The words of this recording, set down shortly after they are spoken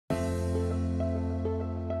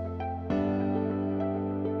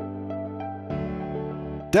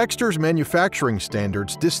Dexter's manufacturing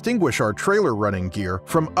standards distinguish our trailer running gear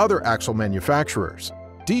from other axle manufacturers.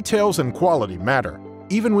 Details and quality matter,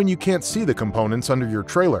 even when you can't see the components under your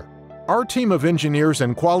trailer. Our team of engineers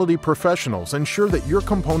and quality professionals ensure that your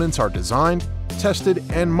components are designed, tested,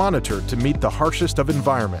 and monitored to meet the harshest of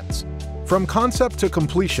environments. From concept to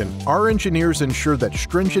completion, our engineers ensure that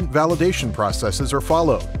stringent validation processes are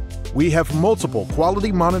followed. We have multiple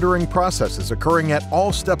quality monitoring processes occurring at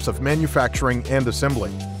all steps of manufacturing and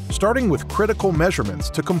assembly. Starting with critical measurements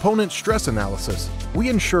to component stress analysis, we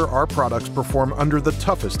ensure our products perform under the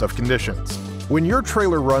toughest of conditions. When your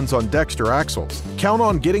trailer runs on Dexter axles, count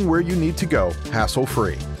on getting where you need to go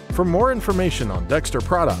hassle-free. For more information on Dexter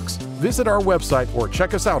products, visit our website or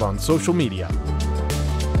check us out on social media.